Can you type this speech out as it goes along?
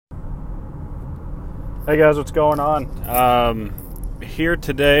Hey guys, what's going on? Here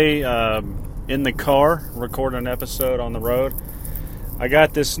today in the car, recording an episode on the road. I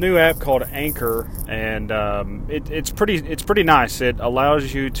got this new app called Anchor, and it's pretty nice. It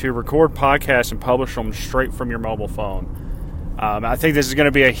allows you to record podcasts and publish them straight from your mobile phone. I think this is going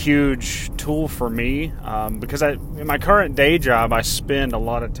to be a huge tool for me because in my current day job, I spend a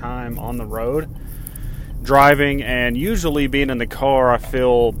lot of time on the road driving, and usually being in the car I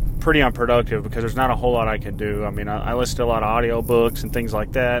feel pretty unproductive because there's not a whole lot I can do. I mean, I listen to a lot of audiobooks and things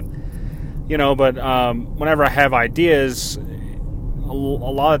like that, but whenever I have ideas, a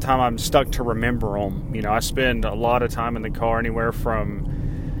lot of the time I'm stuck to remember them. I spend a lot of time in the car, anywhere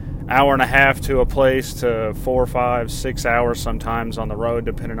from hour and a half to a place to 4, 5, 6 hours sometimes on the road,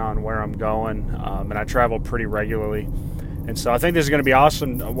 depending on where I'm going, and I travel pretty regularly. And so I think this is going to be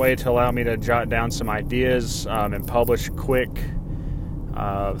awesome, a way to allow me to jot down some ideas and publish quick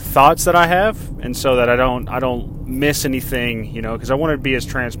thoughts that I have, and so that I don't miss anything, because I want to be as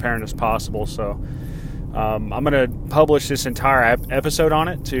transparent as possible. So I'm going to publish this entire episode on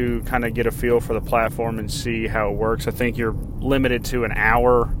it to kind of get a feel for the platform and see how it works. I think you're limited to an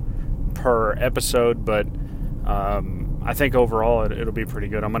hour per episode, but I think overall it'll be pretty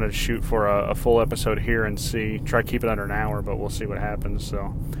good. I'm going to shoot for a full episode here and try to keep it under an hour, but we'll see what happens.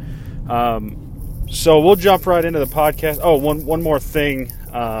 So we'll jump right into the podcast. Oh, one more thing.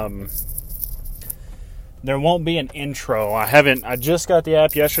 There won't be an intro. I just got the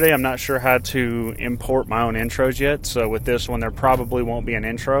app yesterday. I'm not sure how to import my own intros yet. So with this one, there probably won't be an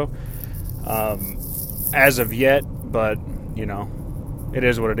intro as of yet, but it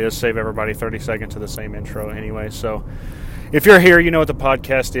is what it is. Save everybody 30 seconds to the same intro anyway. So if you're here, you know what the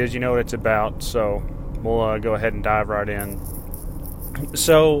podcast is. You know what it's about. So we'll go ahead and dive right in.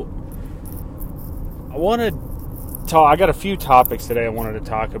 So I want to talk. I got a few topics today I wanted to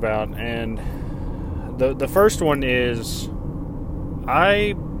talk about. And the first one is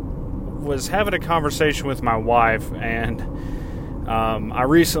I was having a conversation with my wife, and I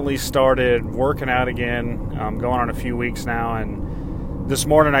recently started working out again. I'm going on a few weeks now, and this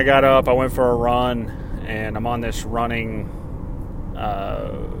morning I got up, I went for a run, and I'm on this running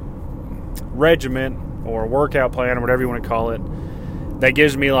regiment or workout plan or whatever you want to call it that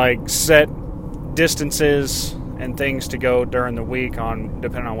gives me like set distances and things to go during the week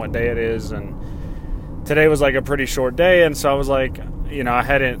depending on what day it is. And today was like a pretty short day, and so I was like, I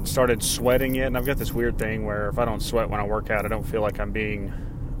hadn't started sweating yet, and I've got this weird thing where if I don't sweat when I work out, I don't feel like I'm being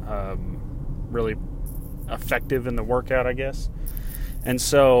really effective in the workout, I guess. And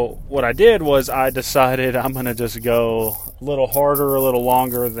so what I did was I decided I'm going to just go a little harder, a little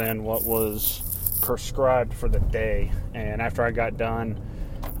longer than what was prescribed for the day. And after I got done,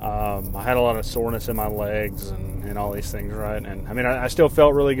 I had a lot of soreness in my legs and all these things, right? And I mean, I still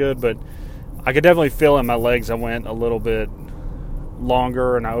felt really good, but I could definitely feel in my legs I went a little bit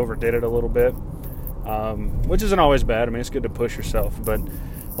longer and I overdid it a little bit, which isn't always bad. I mean, it's good to push yourself, but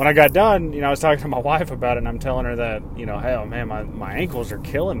when I got done, I was talking to my wife about it, and I'm telling her that, hey, man, my ankles are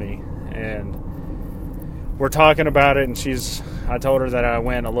killing me. And we're talking about it, and I told her that I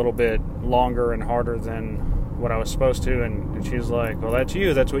went a little bit longer and harder than what I was supposed to, and she's like, well, that's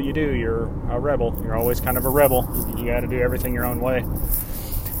you. That's what you do. You're a rebel. You're always kind of a rebel. You got to do everything your own way.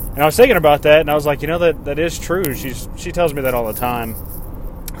 And I was thinking about that, and I was like, that is true. She tells me that all the time.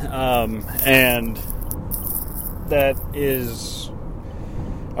 And that is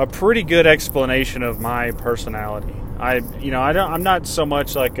a pretty good explanation of my personality. I'm not so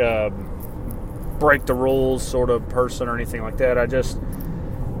much like a break the rules sort of person or anything like that. I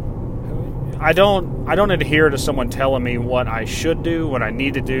don't adhere to someone telling me what I should do, what I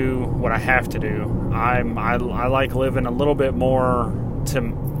need to do, what I have to do. I like living a little bit more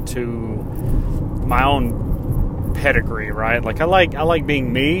to my own pedigree, right? Like I like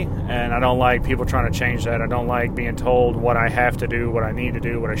being me, and I don't like people trying to change that. I don't like being told what I have to do, what I need to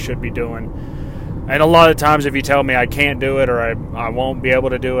do, what I should be doing. And a lot of times if you tell me I can't do it or I won't be able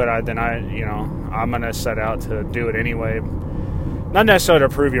to do it, then I'm going to set out to do it anyway. Not necessarily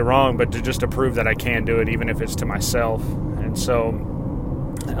to prove you wrong, but to prove that I can do it, even if it's to myself. And so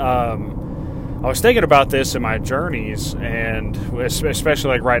I was thinking about this in my journeys, and especially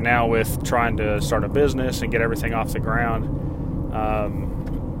like right now with trying to start a business and get everything off the ground.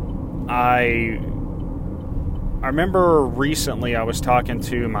 I remember recently I was talking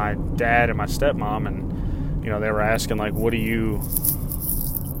to my dad and my stepmom, and they were asking like,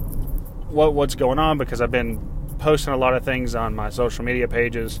 what's going on, because I've been posting a lot of things on my social media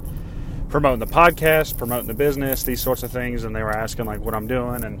pages, promoting the podcast, promoting the business, these sorts of things, and they were asking like what I'm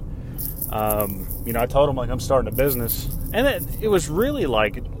doing, and I told them like I'm starting a business, And it was really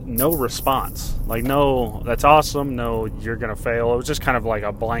like no response. Like, no, that's awesome. No, you're going to fail. It was just kind of like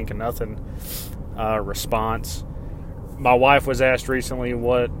a blank and nothing response. My wife was asked recently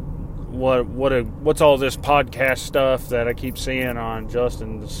what's all this podcast stuff that I keep seeing on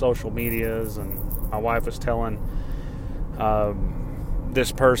Justin's social medias, and my wife was telling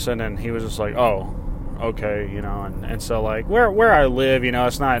this person, and he was just like, oh, okay, and so like where I live,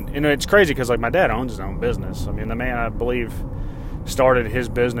 it's not, it's crazy because like my dad owns his own business. I mean, the man, I believe, started his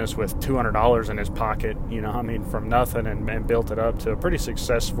business with $200 in his pocket, from nothing, and built it up to a pretty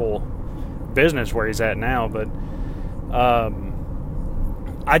successful business where he's at now. But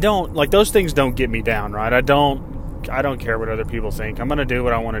I don't, like, those things don't get me down, right? I don't care what other people think. I'm going to do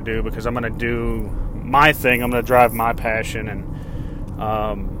what I want to do because I'm going to do my thing. I'm going to drive my passion. And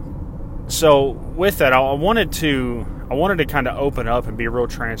so with that, I wanted to kind of open up and be real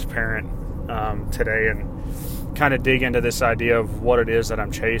transparent today, and kind of dig into this idea of what it is that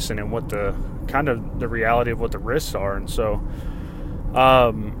I'm chasing and what the reality of what the risks are. And so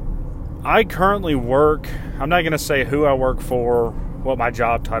I currently work, I'm not going to say who I work for, what my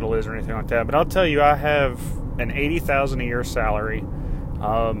job title is or anything like that, but I'll tell you, I have an $80,000 a year salary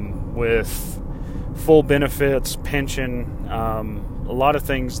with full benefits, pension, a lot of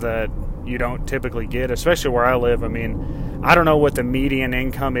things that you don't typically get, especially where I live. I mean, I don't know what the median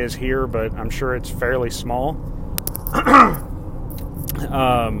income is here, but I'm sure it's fairly small.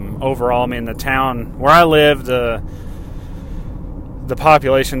 Overall, I mean, the town where I live, the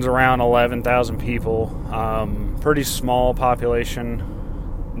population's around 11,000 people. Pretty small population.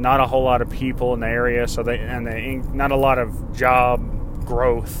 Not a whole lot of people in the area, not a lot of job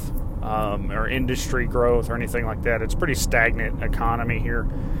growth or industry growth or anything like that. It's a pretty stagnant economy here.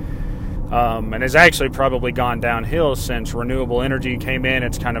 And it's actually probably gone downhill since renewable energy came in.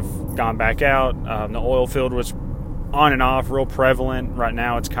 It's kind of gone back out. The oil field was on and off, real prevalent. Right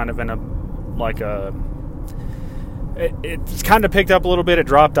now it's kind of in it's kind of picked up a little bit. It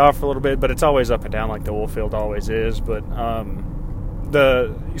dropped off a little bit, but it's always up and down like the oil field always is. But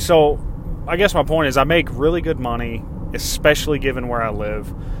so I guess my point is I make really good money, especially given where I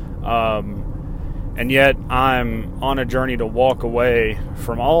live. And yet I'm on a journey to walk away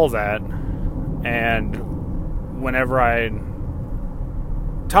from all that. And whenever I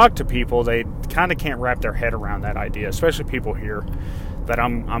talk to people, they kind of can't wrap their head around that idea, especially people here, that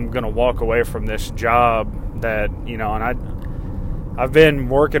I'm going to walk away from this job that, and I've been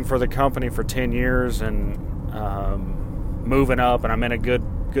working for the company for 10 years and moving up, and I'm in a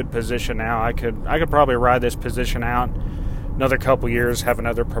good position now. I could probably ride this position out another couple years, have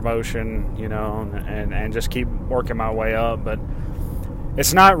another promotion, and just keep working my way up. But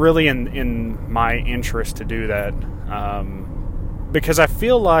it's not really in my interest to do that, because I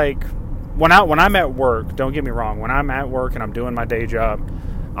feel like when I'm at work, don't get me wrong, when I'm at work and I'm doing my day job,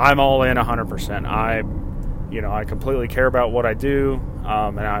 I'm all in 100%. I completely care about what I do,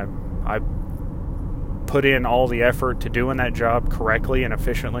 and I put in all the effort to doing that job correctly and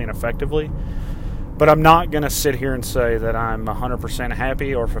efficiently and effectively. But I'm not going to sit here and say that I'm 100%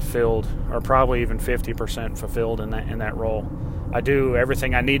 happy or fulfilled, or probably even 50% fulfilled in that role. I do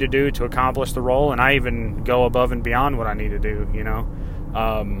everything I need to do to accomplish the role, and I even go above and beyond what I need to do,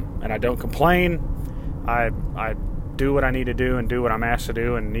 and I don't complain. I do what I need to do and do what I'm asked to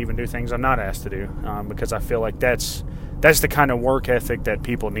do, and even do things I'm not asked to do, because I feel like that's the kind of work ethic that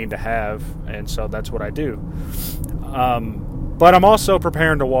people need to have, and so that's what I do. But I'm also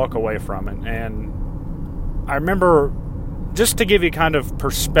preparing to walk away from it. And I remember, just to give you kind of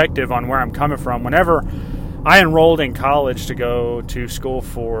perspective on where I'm coming from, whenever I enrolled in college to go to school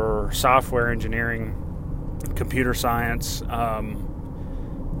for software engineering, computer science,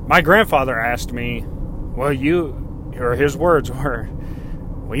 my grandfather asked me, his words were,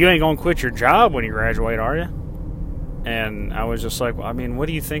 well, you ain't going to quit your job when you graduate, are you? And I was just like, well, I mean, what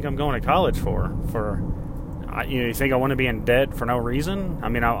do you think I'm going to college for? You think I want to be in debt for no reason? I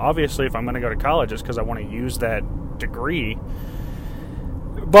mean, obviously, if I'm going to go to college, it's because I want to use that degree.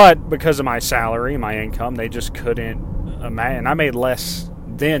 But because of my salary, my income, they just couldn't imagine. I made less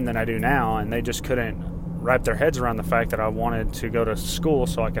then than I do now, and they just couldn't wrap their heads around the fact that I wanted to go to school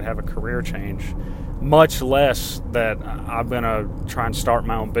so I could have a career change, much less that I'm going to try and start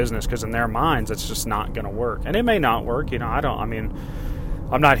my own business, because in their minds, it's just not going to work. And it may not work.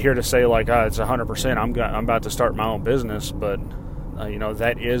 I'm not here to say like, it's 100%. I'm about to start my own business, but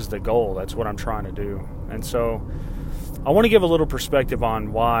that is the goal. That's what I'm trying to do. And so I want to give a little perspective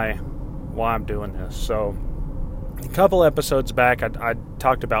on why I'm doing this. So a couple episodes back, I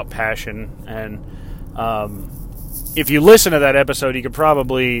talked about passion, and if you listen to that episode, you could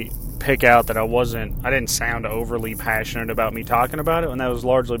probably pick out that I didn't sound overly passionate about me talking about it, and that was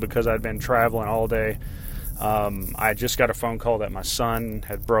largely because I'd been traveling all day. I just got a phone call that my son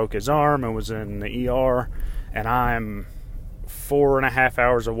had broke his arm and was in the ER, and I'm 4.5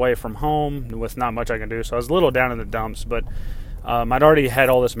 hours away from home with not much I can do, so I was a little down in the dumps, but I'd already had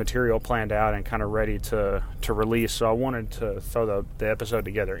all this material planned out and kind of ready to release, so I wanted to throw the episode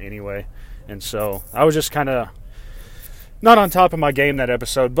together anyway. And so I was just kind of not on top of my game that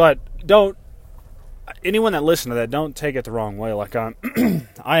episode, but anyone that listened to that, don't take it the wrong way. Like,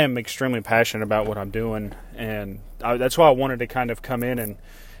 I am extremely passionate about what I'm doing, and that's why I wanted to kind of come in and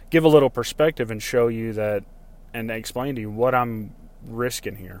give a little perspective and show you that, and explain to you what I'm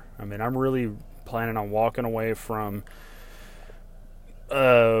risking here. I mean, I'm really planning on walking away from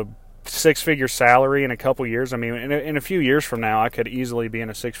a six-figure salary in a couple years. I mean, in a few years from now, I could easily be in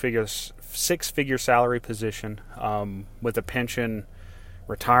a six-figure salary position, with a pension,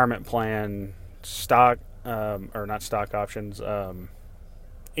 retirement plan, stock, or not stock options,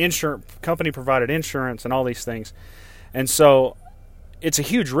 insurance, company provided insurance, and all these things. And so it's a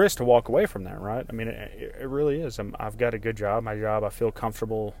huge risk to walk away from that, right? I mean, it really is. I've got a good job. My job, I feel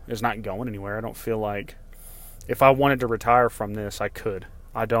comfortable, is not going anywhere. I don't feel like if I wanted to retire from this, I could.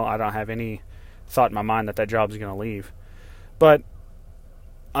 I don't have any thought in my mind that job's going to leave. But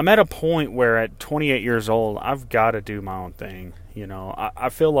I'm at a point where at 28 years old, I've got to do my own thing. You know, I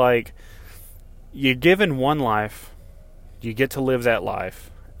feel like you're given one life, you get to live that life,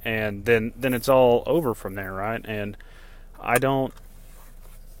 and then it's all over from there, right? And I don't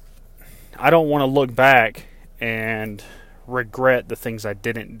want to look back and regret the things I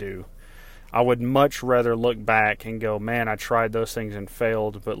didn't do. I would much rather look back and go, man, I tried those things and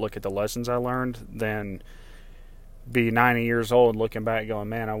failed, but look at the lessons I learned, than be 90 years old looking back going,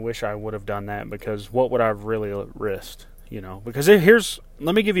 man, I wish I would have done that, because what would I have really risked? You know, because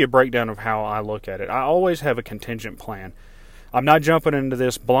let me give you a breakdown of how I look at it. I always have a contingent plan. I'm not jumping into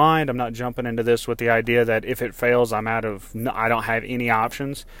this blind. I'm not jumping into this with the idea that if it fails, I don't have any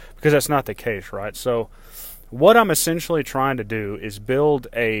options, because that's not the case, right? So what I'm essentially trying to do is build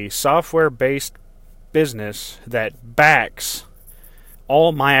a software-based business that backs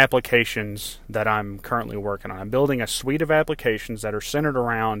all my applications that I'm currently working on. I'm building a suite of applications that are centered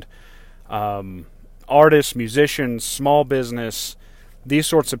around artists, musicians, small business, these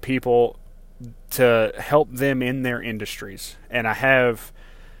sorts of people, to help them in their industries. And I have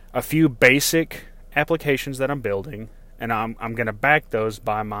a few basic applications that I'm building, and I'm going to back those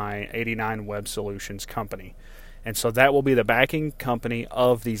by my 89 Web Solutions company. And so that will be the backing company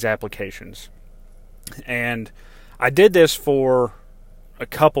of these applications. And I did this for a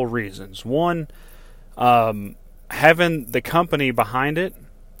couple reasons. One, having the company behind it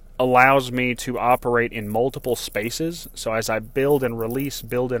allows me to operate in multiple spaces. So as I build and release,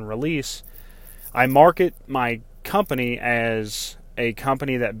 I market my company as a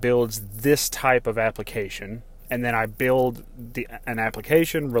company that builds this type of application, and then I build an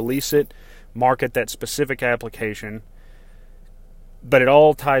application, release it, market that specific application, but it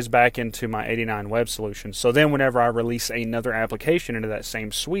all ties back into my 89 Web Solutions. So then whenever I release another application into that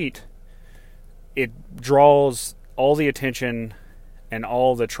same suite, it draws all the attention and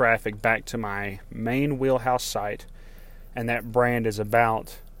all the traffic back to my main wheelhouse site, and that brand is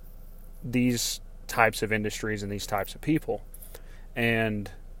about these types of industries and these types of people. And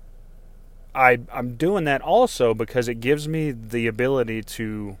I'm doing that also because it gives me the ability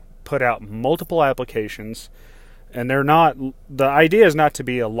to put out multiple applications, and the idea is not to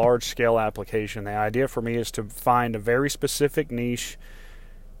be a large scale application. The idea for me is to find a very specific niche,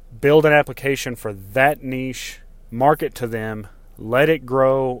 build an application for that niche, market to them, let it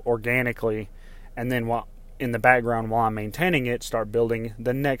grow organically, and then in the background while I'm maintaining it, start building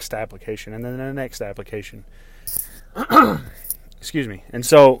the next application and then the next application. Excuse me. And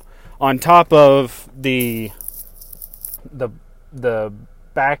so on top of the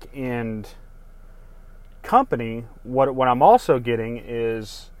back end company, what I'm also getting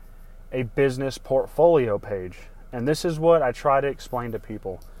is a business portfolio page. And this is what I try to explain to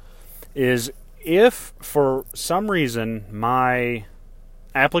people, is if for some reason my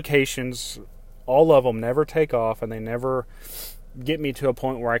applications, all of them, never take off and they never get me to a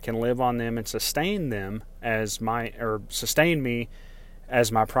point where I can live on them and sustain me as my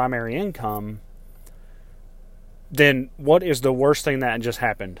primary income, then what is the worst thing that just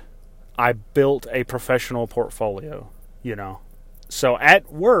happened? I built a professional portfolio, you know. So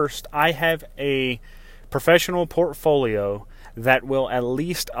at worst, I have a professional portfolio that will at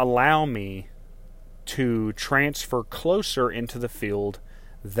least allow me to transfer closer into the field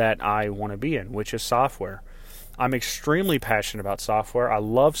that I want to be in, which is software. I'm extremely passionate about software. I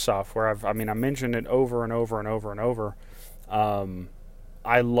love software. I mentioned it over and over and over and over.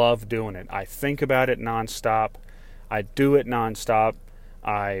 I love doing it. I think about it nonstop. I do it nonstop.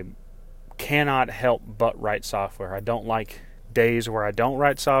 I cannot help but write software. I don't like days where I don't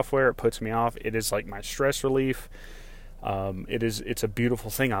write software. It puts me off. It is like my stress relief. It's a beautiful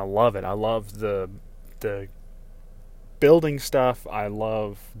thing. I love it. I love the building stuff. I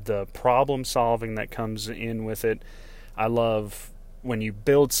love the problem solving that comes in with it. I love when you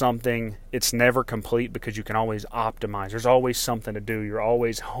build something, it's never complete because you can always optimize. There's always something to do. You're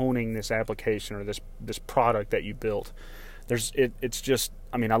always honing this application or this product that you built. It's just,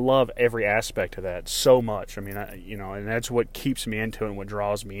 I love every aspect of that so much. And that's what keeps me into it and what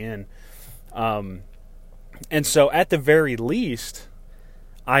draws me in. And so at the very least,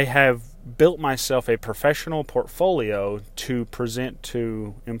 I have built myself a professional portfolio to present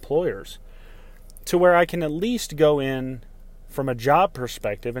to employers to where I can at least go in from a job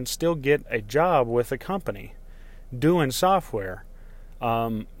perspective and still get a job with a company doing software.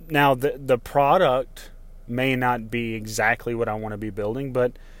 Now, the product may not be exactly what I want to be building,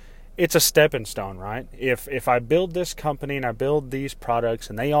 but it's a stepping stone, right? If I build this company and I build these products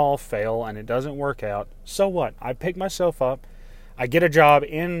and they all fail and it doesn't work out, so what? I pick myself up, I get a job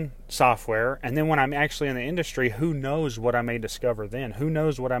in software, and then when I'm actually in the industry, who knows what I may discover then? Who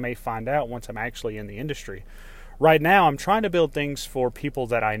knows what I may find out once I'm actually in the industry? Right now, I'm trying to build things for people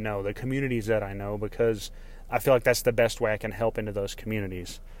that I know, the communities that I know, because I feel like that's the best way I can help into those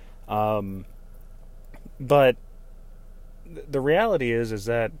communities. But the reality is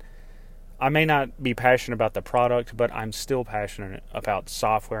that I may not be passionate about the product, but I'm still passionate about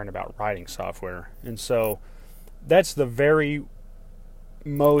software and about writing software. And so that's the very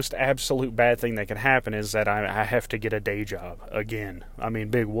most absolute bad thing that can happen, is that I have to get a day job again.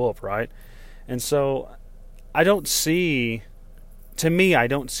 Big whoop, right? And so I don't see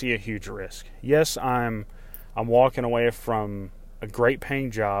a huge risk. Yes, I'm walking away from a great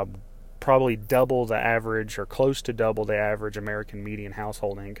paying job, probably double the average or close to double the average American median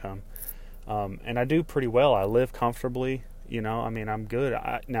household income. And I do pretty well. I live comfortably, I'm good.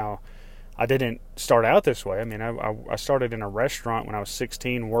 I didn't start out this way. I started in a restaurant when I was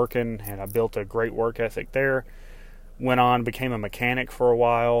 16 working, and I built a great work ethic there. Went on, became a mechanic for a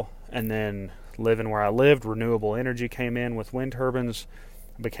while, and then living where I lived, renewable energy came in with wind turbines,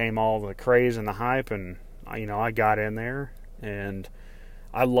 became all the craze and the hype, and I got in there, and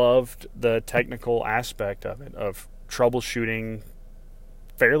I loved the technical aspect of it, of troubleshooting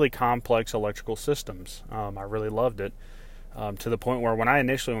fairly complex electrical systems. I really loved it, to the point where when I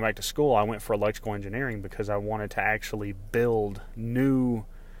initially went back to school, I went for electrical engineering because I wanted to actually build new.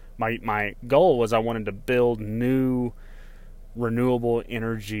 My goal was I wanted to build new renewable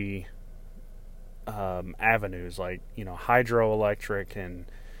energy avenues, like hydroelectric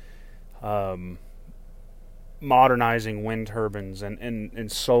and modernizing wind turbines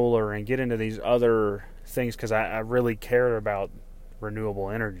and solar, and get into these other things because I really cared about renewable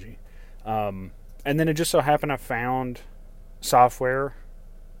energy. And then it just so happened I found software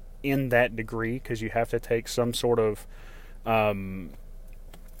in that degree, because you have to take some sort of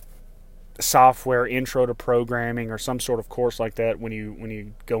software intro to programming or some sort of course like that when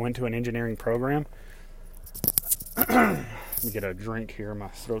you go into an engineering program. Let me get a drink here, my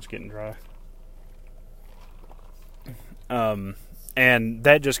throat's getting dry. And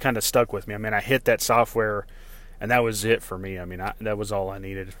that just kind of stuck with me. I hit that software, and that was it for me. That was all I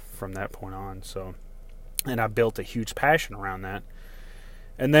needed from that point on. So, and I built a huge passion around that.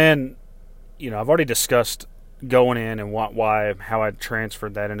 And then, I've already discussed going in and how I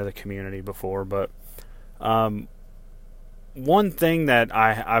transferred that into the community before. But one thing that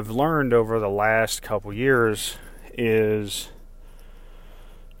I've learned over the last couple years is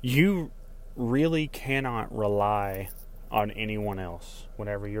you really cannot rely on anyone else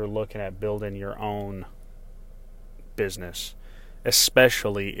whenever you're looking at building your own business,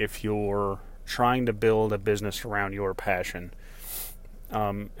 especially if you're trying to build a business around your passion.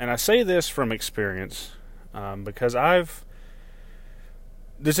 And I say this from experience, because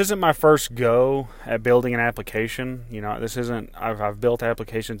this isn't my first go at building an application. I've built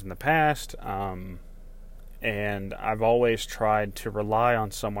applications in the past, and I've always tried to rely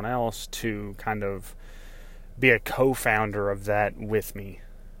on someone else to kind of be a co-founder of that with me.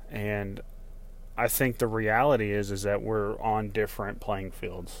 And I think the reality is that we're on different playing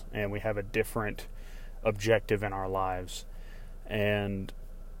fields, and we have a different objective in our lives. And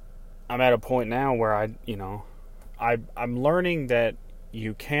I'm at a point now where I'm learning that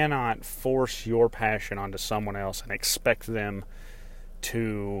you cannot force your passion onto someone else and expect them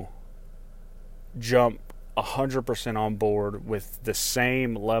to jump 100% on board with the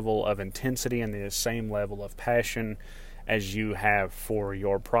same level of intensity and the same level of passion as you have for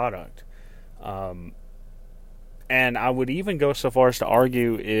your product. And I would even go so far as to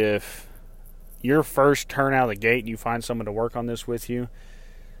argue, if your first turn out of the gate and you find someone to work on this with you,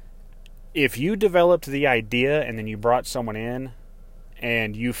 if you developed the idea and then you brought someone in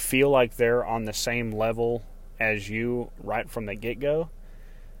and you feel like they're on the same level as you right from the get-go,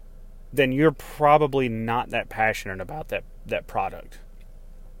 then you're probably not that passionate about that product.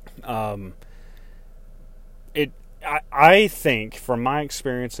 I think, from my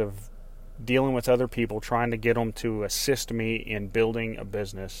experience of dealing with other people, trying to get them to assist me in building a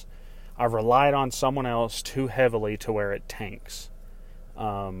business, I've relied on someone else too heavily to where it tanks.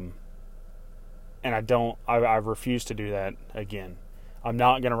 And I refuse to do that again. I'm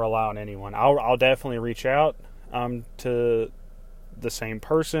not going to rely on anyone. I'll definitely reach out to the same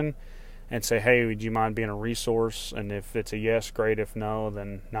person and say, hey, would you mind being a resource? And if it's a yes, great. If no,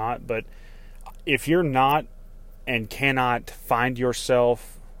 then not. But if you're not and cannot find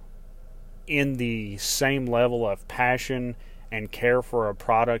yourself in the same level of passion and care for a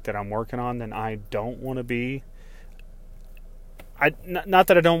product that I'm working on, then I don't want to be. Not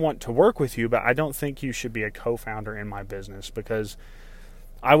that I don't want to work with you, but I don't think you should be a co-founder in my business, because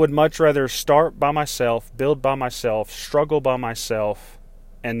I would much rather start by myself, build by myself, struggle by myself,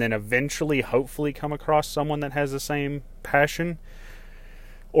 and then eventually hopefully come across someone that has the same passion,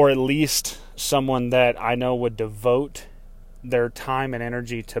 or at least someone that I know would devote their time and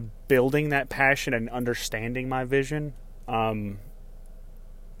energy to building that passion and understanding my vision.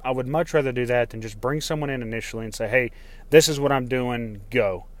 I would much rather do that than just bring someone in initially and say, hey, this is what I'm doing,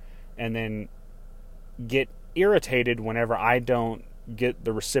 go. And then get irritated whenever I don't get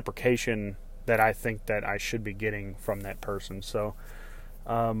the reciprocation that I think that I should be getting from that person. So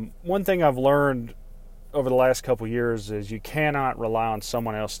one thing I've learned over the last couple years is you cannot rely on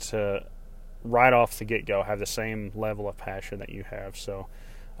someone else to, right off the get-go, have the same level of passion that you have. So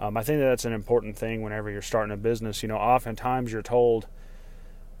I think that's an important thing whenever you're starting a business. Oftentimes you're told,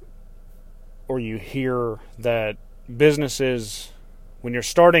 or you hear, that businesses, when you're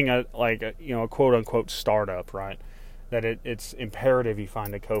starting a quote-unquote startup, right, that it's imperative you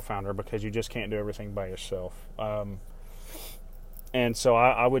find a co-founder because you just can't do everything by yourself. And so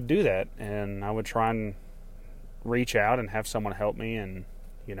I would do that, and I would try and reach out and have someone help me, and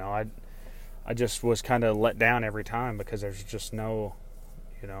I just was kind of let down every time because there's just no,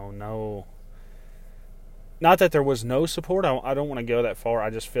 not that there was no support. I don't want to go that far. I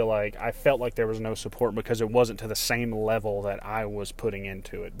just feel like I felt like there was no support because it wasn't to the same level that I was putting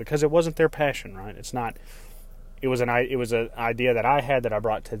into it, because it wasn't their passion, right? It's not. It was an idea that I had that I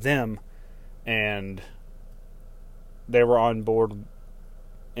brought to them, and they were on board,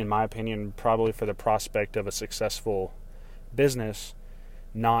 in my opinion, probably for the prospect of a successful business,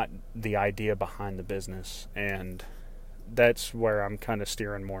 not the idea behind the business. And that's where I'm kind of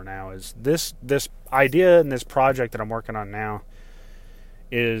steering more now, is this idea and this project that I'm working on now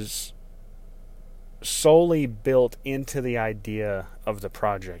is solely built into the idea of the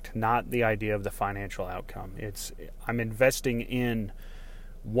project, not the idea of the financial outcome. I'm investing in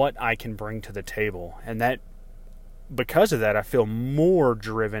what I can bring to the table, and that because of that, I feel more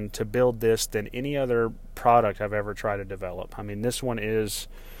driven to build this than any other product I've ever tried to develop. I mean, this one is,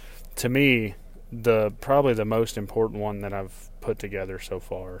 to me, probably the most important one that I've put together so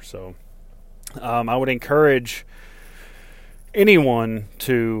far. So I would encourage anyone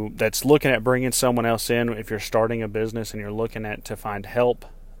that's looking at bringing someone else in, if you're starting a business and you're looking to find help,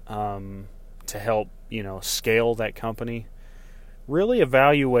 to help scale that company, really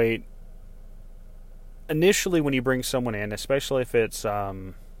evaluate initially when you bring someone in, especially if it's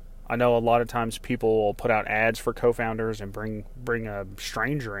I know a lot of times people will put out ads for co-founders and bring a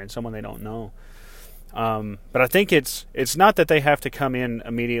stranger in, someone they don't know. But I think it's not that they have to come in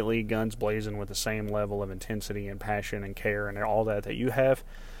immediately guns blazing with the same level of intensity and passion and care and all that you have,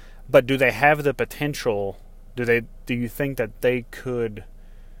 but do they have the potential? Do you think that they could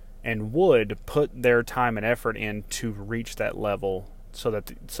and would put their time and effort in to reach that level, so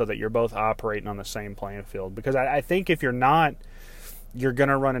that you're both operating on the same playing field? Because I think if you're not, you're going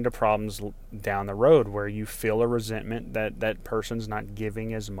to run into problems down the road where you feel a resentment that person's not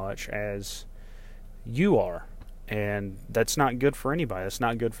giving as much as you are. And that's not good for anybody. That's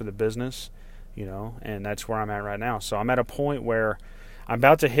not good for the business, and that's where I'm at right now. So I'm at a point where I'm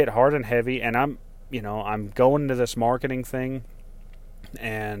about to hit hard and heavy, and I'm going into this marketing thing,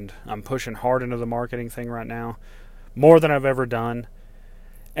 and I'm pushing hard into the marketing thing right now, more than I've ever done.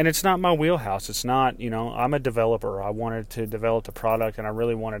 And it's not my wheelhouse. It's not, I'm a developer. I wanted to develop the product, and I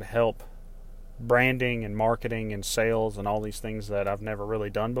really wanted to help branding and marketing and sales and all these things that I've never really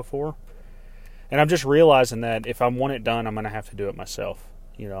done before. And I'm just realizing that if I want it done, I'm going to have to do it myself,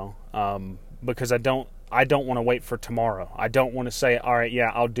 because I don't want to wait for tomorrow. I don't want to say, all right,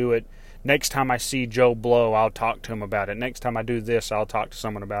 yeah, I'll do it. Next time I see Joe Blow, I'll talk to him about it. Next time I do this, I'll talk to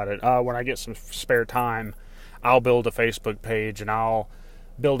someone about it. When I get some spare time, I'll build a Facebook page and I'll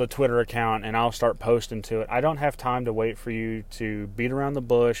build a Twitter account and I'll start posting to it. I don't have time to wait for you to beat around the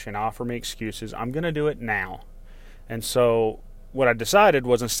bush and offer me excuses. I'm going to do it now. And so what I decided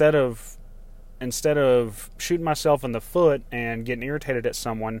was instead of shooting myself in the foot and getting irritated at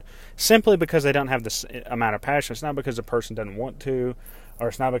someone simply because they don't have this amount of passion, it's not because the person doesn't want to, or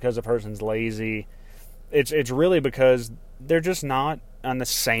it's not because the person's lazy. It's really because they're just not on the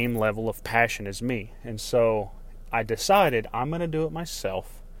same level of passion as me. And so I decided I'm going to do it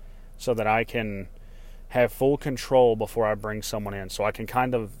myself so that I can have full control before I bring someone in. So I can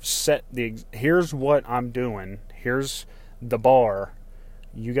kind of set here's what I'm doing. Here's the bar.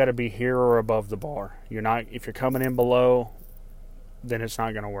 You got to be here or above the bar. If you're coming in below, then it's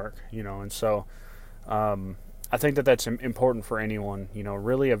not going to work, And so, I think that that's important for anyone,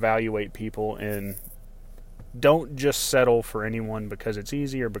 really evaluate people and don't just settle for anyone because it's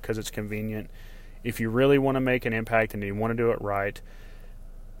easy or because it's convenient. If you really want to make an impact and you want to do it right,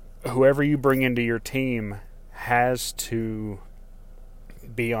 whoever you bring into your team has to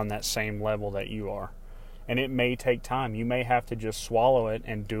be on that same level that you are. And it may take time. You may have to just swallow it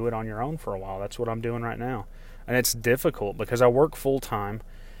and do it on your own for a while. That's what I'm doing right now. And it's difficult because I work full-time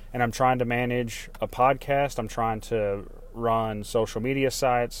and I'm trying to manage a podcast. I'm trying to run social media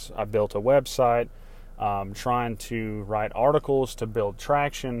sites. I built a website. I'm trying to write articles to build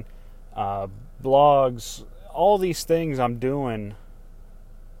traction, blogs, all these things I'm doing,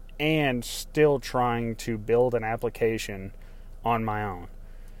 and still trying to build an application on my own.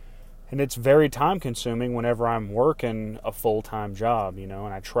 And it's very time consuming whenever I'm working a full-time job, and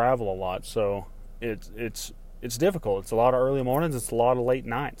I travel a lot. So it's difficult. It's a lot of early mornings. It's a lot of late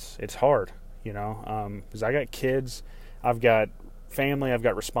nights. It's hard, because I got kids, I've got family, I've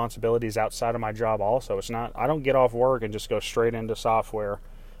got responsibilities outside of my job also. I don't get off work and just go straight into software.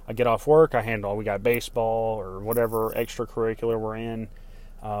 I get off work, we got baseball or whatever extracurricular we're in.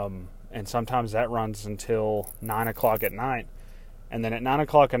 And sometimes that runs until 9 o'clock at night. And then at 9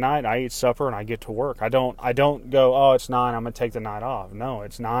 o'clock at night, I eat supper and I get to work. I don't go, oh, it's 9, I'm going to take the night off. No,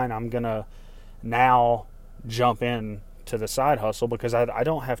 it's 9, I'm going to now jump in to the side hustle because I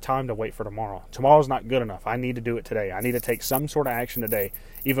don't have time to wait for tomorrow. Tomorrow's not good enough. I need to do it today. I need to take some sort of action today.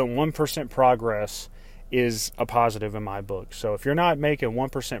 Even 1% progress is a positive in my book. So if you're not making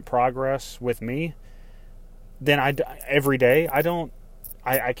 1% progress with me, then every day,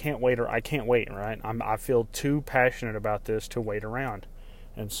 I can't wait, right? I feel too passionate about this to wait around.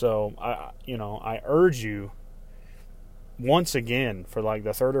 And so I urge you once again for like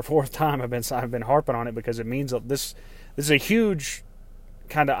the third or fourth time I've been harping on it because it means that this is a huge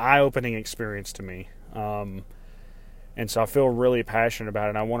kind of eye-opening experience to me. And so I feel really passionate about it.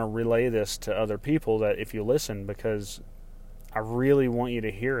 And I want to relay this to other people that if you listen, because I really want you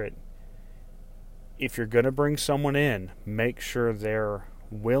to hear it. If you're going to bring someone in, make sure they're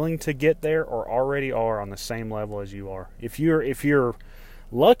willing to get there or already are on the same level as you are. If you're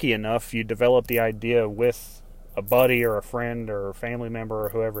lucky enough, you develop the idea with a buddy or a friend or a family member or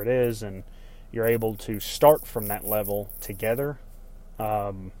whoever it is, and you're able to start from that level together.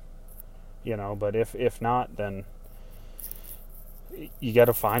 But if not, then you got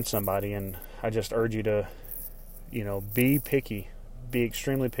to find somebody. And I just urge you to, be picky. Be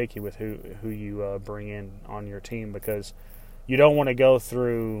extremely picky with who you bring in on your team, because you don't want to go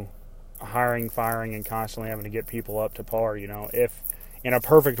through hiring, firing, and constantly having to get people up to par. If in a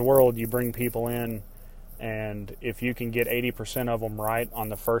perfect world you bring people in, and if you can get 80% of them right on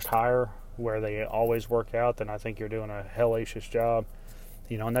the first hire where they always work out, then I think you're doing a hellacious job.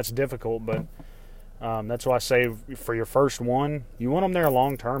 And that's difficult, but that's why I say for your first one, you want them there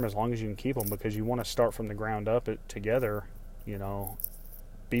long term as long as you can keep them, because you want to start from the ground up together.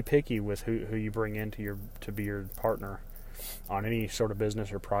 Be picky with who you bring in to be your partner on any sort of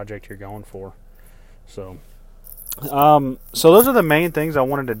business or project you're going for. So those are the main things I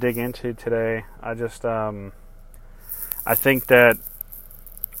wanted to dig into today. I just, I think that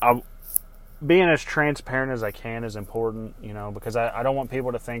being as transparent as I can is important, because I don't want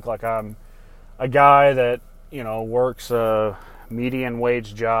people to think like I'm a guy that, works a median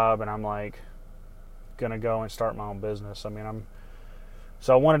wage job and I'm like going to go and start my own business.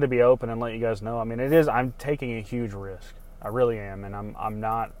 So I wanted to be open and let you guys know. I'm taking a huge risk. I really am, and I'm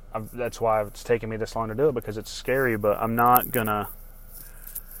not. That's why it's taken me this long to do it, because it's scary. But I'm not gonna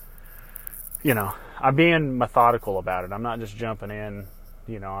I'm being methodical about it. I'm not just jumping in.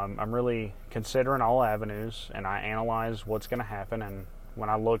 I'm really considering all avenues, and I analyze what's going to happen. And when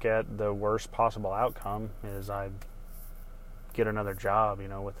I look at the worst possible outcome is I get another job,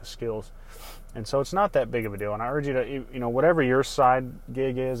 with the skills. And so it's not that big of a deal. And I urge you to, whatever your side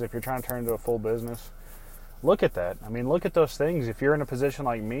gig is, if you're trying to turn into a full business, look at that. I mean, look at those things. If you're in a position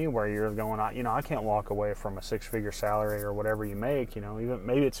like me where you're going, I can't walk away from a 6-figure salary or whatever you make, even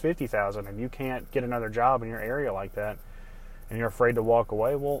maybe it's $50,000 and you can't get another job in your area like that and you're afraid to walk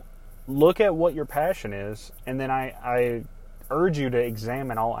away. Well, look at what your passion is, and then I urge you to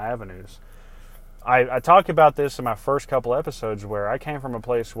examine all avenues. I talked about this in my first couple episodes where I came from a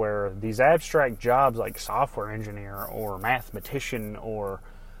place where these abstract jobs like software engineer or mathematician or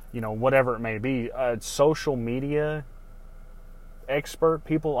whatever it may be, social media expert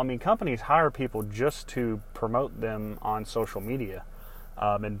people. Companies hire people just to promote them on social media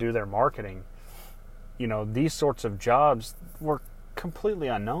and do their marketing. These sorts of jobs were completely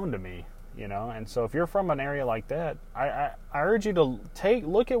unknown to me, and so if you're from an area like that, I urge you to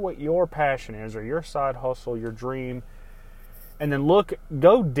look at what your passion is or your side hustle, your dream, and then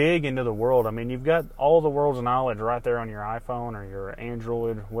go dig into the world. You've got all the world's knowledge right there on your iPhone or your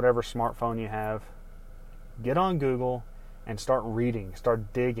Android, whatever smartphone you have. Get on Google and start reading,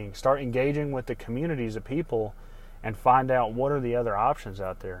 start digging, start engaging with the communities of people and find out what are the other options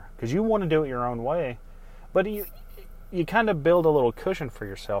out there. Because you want to do it your own way, but you kind of build a little cushion for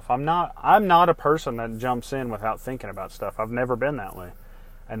yourself. I'm not a person that jumps in without thinking about stuff. I've never been that way.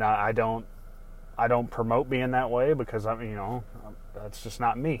 And I don't promote being that way because that's just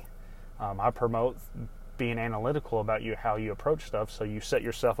not me. I promote being analytical about how you approach stuff, so you set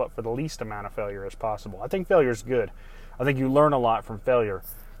yourself up for the least amount of failure as possible. I think failure is good. I think you learn a lot from failure.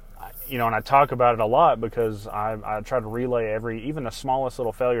 And I talk about it a lot because I try to relay even the smallest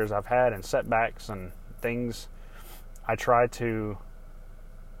little failures I've had and setbacks and things. I try to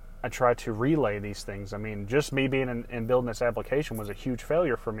relay these things. Just me being in building this application was a huge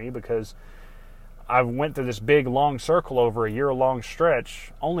failure for me because I went through this big long circle over a year-long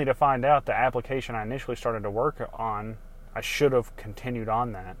stretch only to find out the application I initially started to work on, I should have continued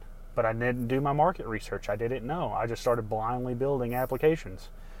on that. But I didn't do my market research. I didn't know. I just started blindly building applications.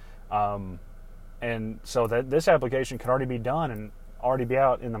 And so that this application could already be done and already be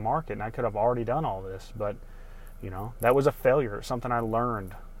out in the market, and I could have already done all this. But, that was a failure. It's something I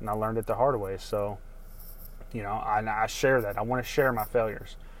learned, and I learned it the hard way. So, I share that. I want to share my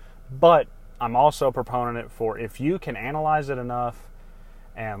failures. But I'm also a proponent for if you can analyze it enough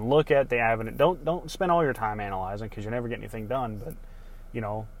and look at the avenue. Don't spend all your time analyzing because you never get anything done. But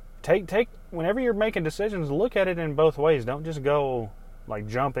take whenever you're making decisions, look at it in both ways. Don't just go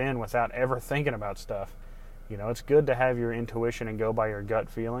jump in without ever thinking about stuff. It's good to have your intuition and go by your gut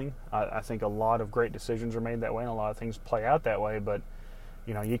feeling. I think a lot of great decisions are made that way, and a lot of things play out that way. But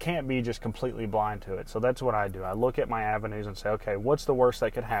you can't be just completely blind to it. So that's what I do. I look at my avenues and say, okay, what's the worst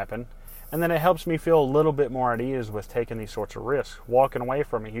that could happen? And then it helps me feel a little bit more at ease with taking these sorts of risks, walking away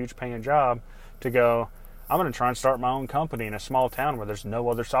from a huge paying job to go, I'm going to try and start my own company in a small town where there's no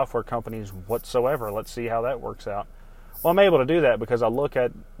other software companies whatsoever. Let's see how that works out. Well, I'm able to do that because I look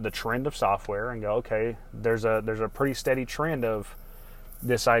at the trend of software and go, okay, there's a pretty steady trend of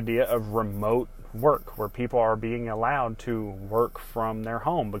this idea of remote work where people are being allowed to work from their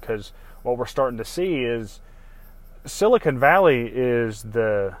home, because what we're starting to see is Silicon Valley is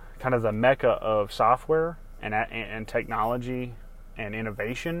the kind of the mecca of software and technology and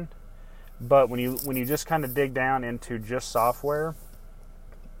innovation. But when you just kind of dig down into just software,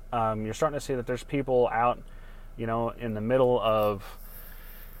 you're starting to see that there's people out, in the middle of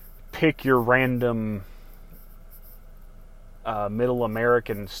pick your random middle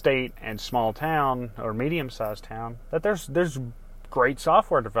American state and small town or medium-sized town, that there's great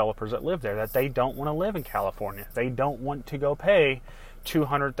software developers that live there, that they don't want to live in California. They don't want to go pay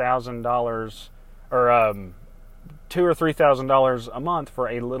 $200,000 or $2,000 or $3,000 a month for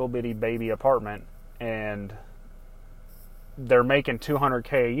a little bitty baby apartment, and they're making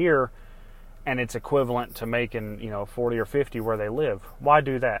 $200K a year, and it's equivalent to making 40 or 50 where they live. Why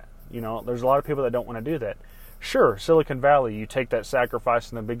do that? There's a lot of people that don't want to do that. Sure, Silicon Valley, you take that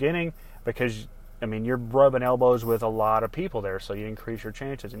sacrifice in the beginning because you're rubbing elbows with a lot of people there, so you increase your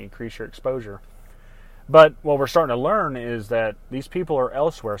chances and you increase your exposure. But what we're starting to learn is that these people are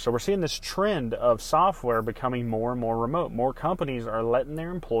elsewhere. So we're seeing this trend of software becoming more and more remote. More companies are letting their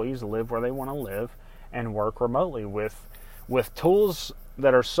employees live where they want to live and work remotely with tools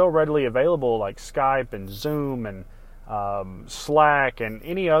that are so readily available, like Skype and Zoom and Slack and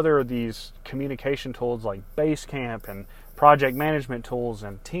any other of these communication tools like Basecamp and project management tools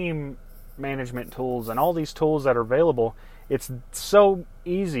and team management tools and all these tools that are available, it's so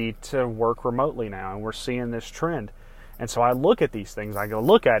easy to work remotely now, and we're seeing this trend. And so I look at these things, I go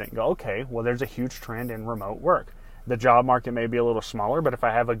look at it and go, okay, well, there's a huge trend in remote work. The job market may be a little smaller, but if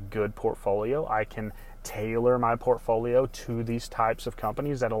I have a good portfolio, I can tailor my portfolio to these types of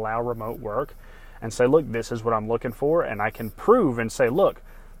companies that allow remote work and say, look, this is what I'm looking for. And I can prove and say, look,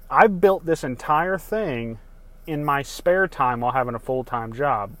 I've built this entire thing in my spare time while having a full-time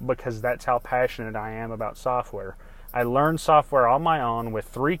job, because that's how passionate I am about software. I learned software on my own with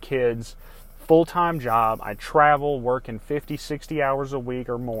 3 kids, full-time job. I travel, working 50, 60 hours a week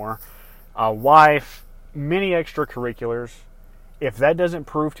or more, a wife, many extracurriculars. If that doesn't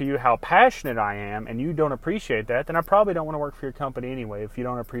prove to you how passionate I am and you don't appreciate that, then I probably don't want to work for your company anyway, if you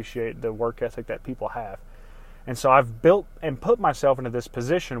don't appreciate the work ethic that people have. And so I've built and put myself into this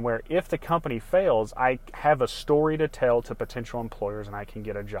position where if the company fails, I have a story to tell to potential employers and I can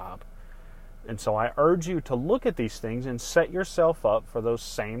get a job. And so I urge you to look at these things and set yourself up for those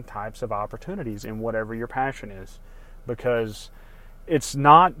same types of opportunities in whatever your passion is. Because it's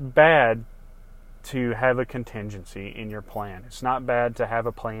not bad to have a contingency in your plan. It's not bad to have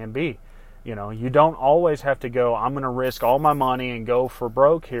a plan B. You know, you don't always have to go, I'm going to risk all my money and go for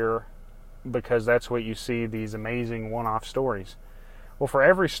broke here, because that's what you see, these amazing one-off stories. Well, for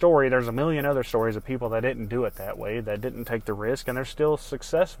every story, there's a million other stories of people that didn't do it that way, that didn't take the risk, and they're still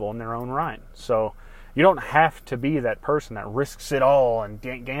successful in their own right. So you don't have to be that person that risks it all and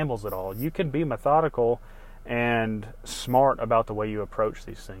gambles it all. You can be methodical and smart about the way you approach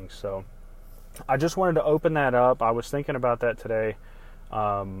these things. So I just wanted to open that up. I was thinking about that today,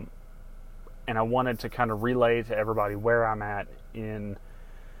 and I wanted to kind of relay to everybody where I'm at in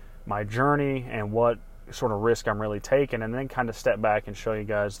my journey and what sort of risk I'm really taking, and then kind of step back and show you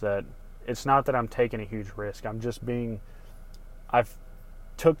guys that it's not that I'm taking a huge risk. I've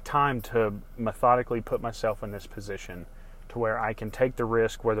took time to methodically put myself in this position to where I can take the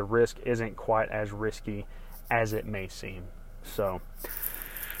risk where the risk isn't quite as risky as it may seem. So,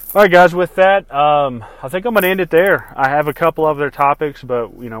 all right, guys, with that, I think I'm going to end it there. I have a couple other topics,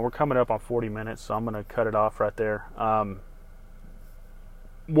 but, we're coming up on 40 minutes, so I'm going to cut it off right there.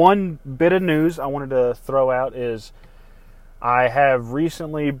 One bit of news I wanted to throw out is I have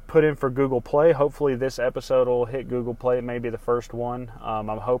recently put in for Google Play. Hopefully this episode will hit Google Play. It may be the first one. I'm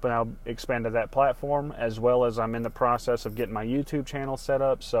hoping I'll expand to that platform, as well as I'm in the process of getting my YouTube channel set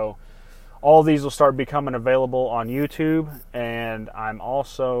up. So all these will start becoming available on YouTube, and I'm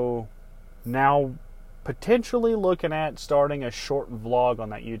also now potentially looking at starting a short vlog on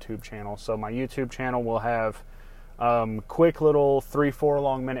that YouTube channel. So my YouTube channel will have quick little 3-4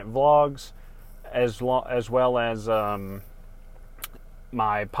 long minute vlogs, as well as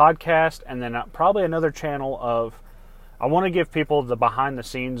my podcast, and then probably another channel of, I want to give people the behind the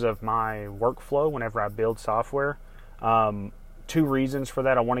scenes of my workflow whenever I build software. 2 reasons for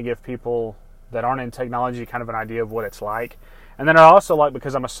that. I want to give people that aren't in technology kind of an idea of what it's like, and then I also like,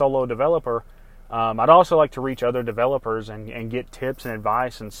 because I'm a solo developer, I'd also like to reach other developers and get tips and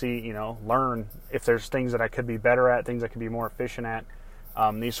advice and see, learn if there's things that I could be better at, things I could be more efficient at,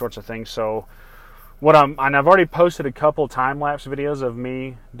 these sorts of things. So and I've already posted a couple time-lapse videos of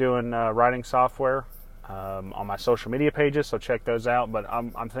me doing writing software on my social media pages, so check those out. But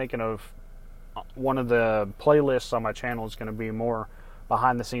I'm thinking of one of the playlists on my channel is going to be more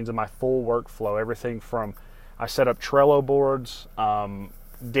behind the scenes of my full workflow, everything from I set up Trello boards,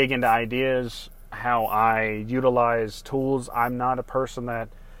 dig into ideas, how I utilize tools. I'm not a person that,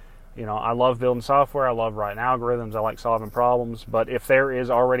 I love building software, I love writing algorithms, I like solving problems, but if there is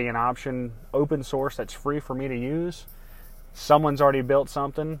already an option, open source, that's free for me to use, someone's already built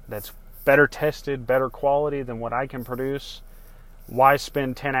something that's better tested, better quality than what I can produce, why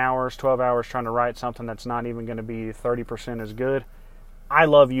spend 10 hours, 12 hours trying to write something that's not even going to be 30% as good? I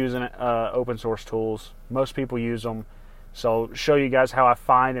love using open source tools. Most people use them. So show you guys how I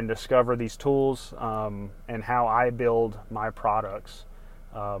find and discover these tools, and how I build my products,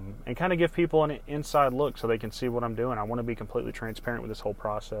 and kind of give people an inside look so they can see what I'm doing. I want to be completely transparent with this whole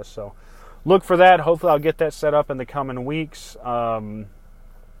process. So look for that. Hopefully I'll get that set up in the coming weeks. And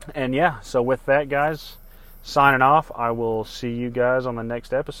yeah, so with that, guys, signing off. I will see you guys on the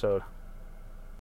next episode.